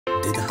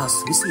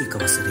2021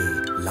 වසරේ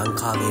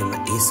ලංකාවේම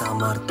ඒ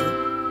සාමාර්ථ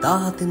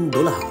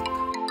 17-12ක්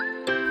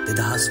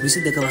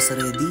 2022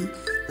 වසරේදී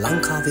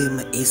ලංකාවේම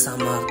ඒ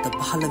සාමාර්ථ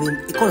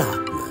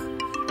 15-11ක්ම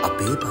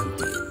අපේ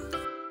පන්තියෙන්.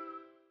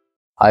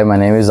 Hi, my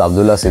name is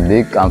Abdullah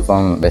Siddeek. I'm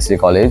from Wesley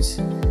College,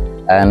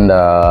 and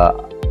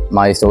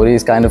my story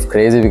is kind of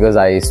crazy because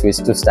I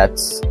switched to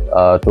stats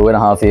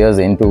 2.5 years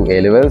into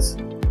A-levels.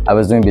 I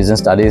was doing business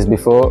studies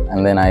before, and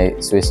then I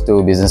switched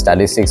to business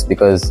statistics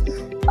because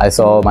I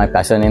saw my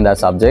passion in that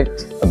subject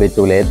a bit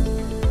too late.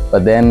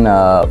 But then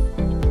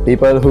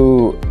people who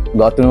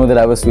got to know that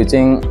I was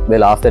switching, they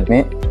laughed at me.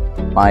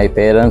 My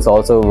parents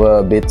also were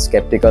a bit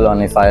skeptical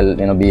on if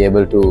I'll be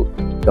able to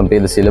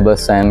complete the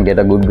syllabus and get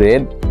a good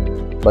grade.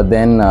 But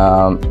then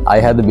I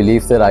had the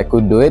belief that I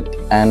could do it,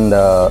 and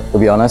to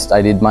be honest,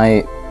 I did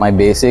my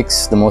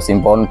basics, the most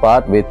important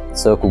part, with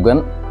Sir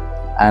Kugan,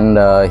 and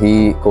he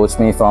coached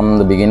me from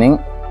the beginning.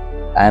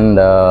 And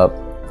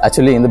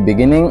actually in the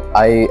beginning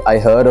I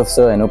heard of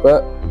Sir Enuka,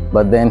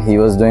 but then he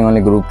was doing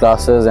only group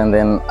classes, and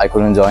then I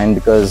couldn't join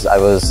because I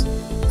was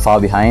far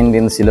behind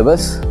in the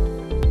syllabus.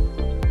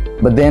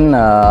 But then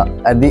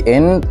at the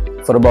end,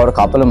 for about a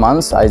couple of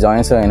months, I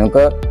joined Sir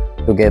Enuka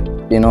to get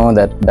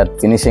that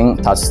finishing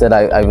touch that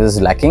I was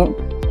lacking.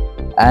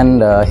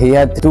 And he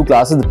had 2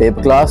 classes, the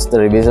paper class, the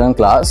revision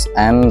class,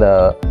 and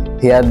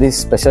he had this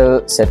special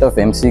set of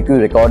MCQ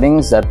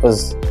recordings that was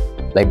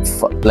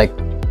like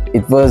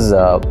it was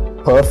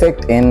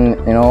perfect in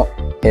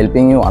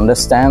helping you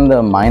understand the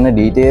minor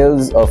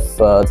details of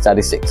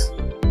statistics.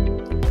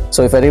 So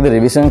if I take the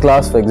revision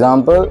class, for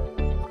example,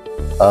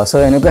 Sir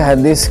Enuka had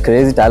this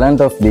crazy talent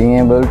of being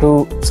able to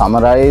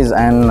summarize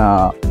and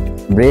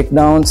break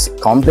down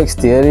complex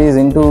theories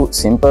into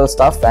simple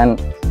stuff, and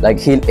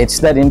he'll etch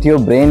that into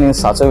your brain in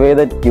such a way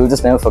that you'll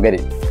just never forget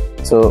it.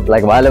 So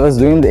while I was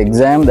doing the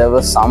exam, there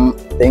were some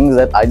things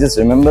that I just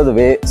remember the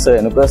way Sir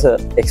Enuka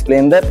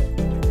explained that,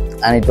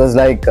 and it was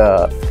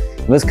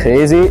it was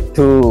crazy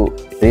to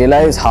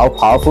realize how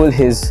powerful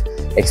his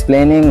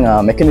explaining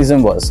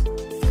mechanism was.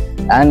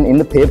 And in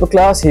the paper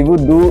class, he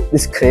would do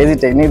this crazy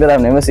technique that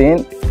I've never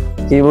seen.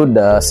 He would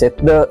set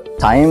the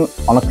time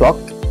on a clock,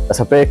 a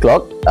separate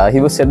clock. He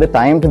would set the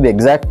time to the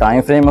exact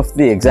time frame of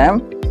the exam.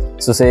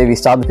 So say we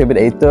start the paper at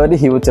 8:30,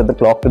 he would set the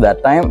clock to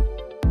that time.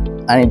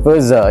 And it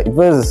was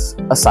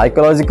a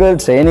psychological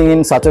training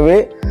in such a way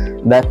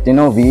that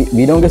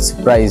we don't get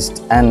surprised,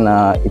 and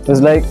it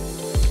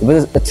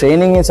was a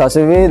training in such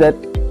a way that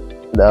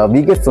we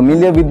get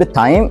familiar with the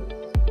time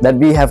that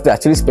we have to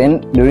actually spend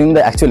during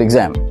the actual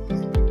exam.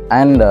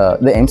 And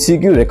the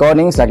MCQ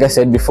recordings, like I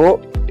said before,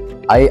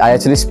 I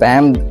actually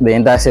spammed the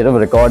entire set of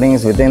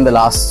recordings within the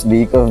last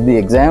week of the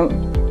exam,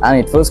 and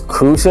it was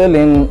crucial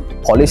in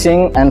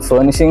polishing and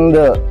furnishing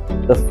the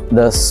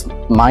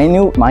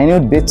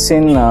minute bits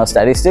in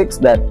statistics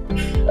that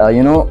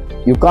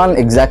you can't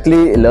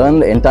exactly learn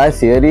the entire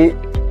theory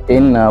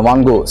in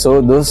one go. So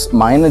those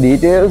minor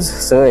details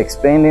Sir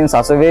explained in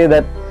such a way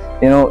that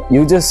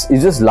you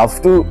just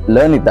love to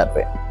learn it that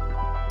way.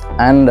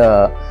 And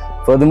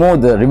furthermore,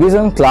 the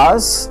revision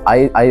class,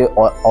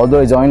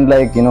 although I joined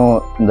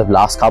in the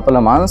last couple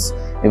of months,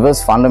 it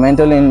was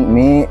fundamental in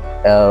me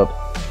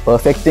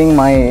perfecting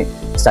my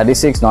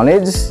statistics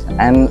knowledge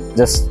and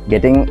just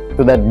getting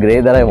to that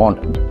grade that I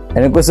wanted.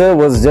 Enuka sir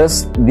was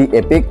just the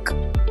epic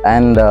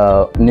and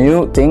new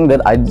thing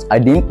that I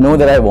didn't know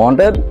that I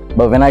wanted,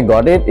 but when I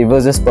got it, it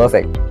was just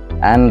perfect.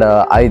 And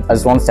I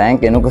just want to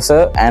thank Enuka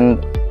sir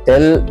and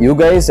tell you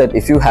guys that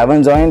if you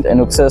haven't joined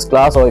Enuka sir's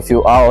class, or if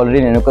you are already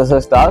in Enuka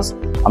sir's class,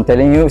 I'm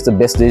telling you, it's the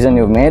best decision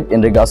you've made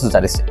in regards to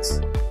statistics.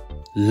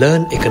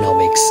 Learn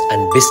economics and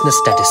business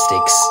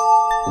statistics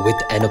with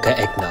Enuka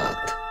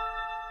Eknath.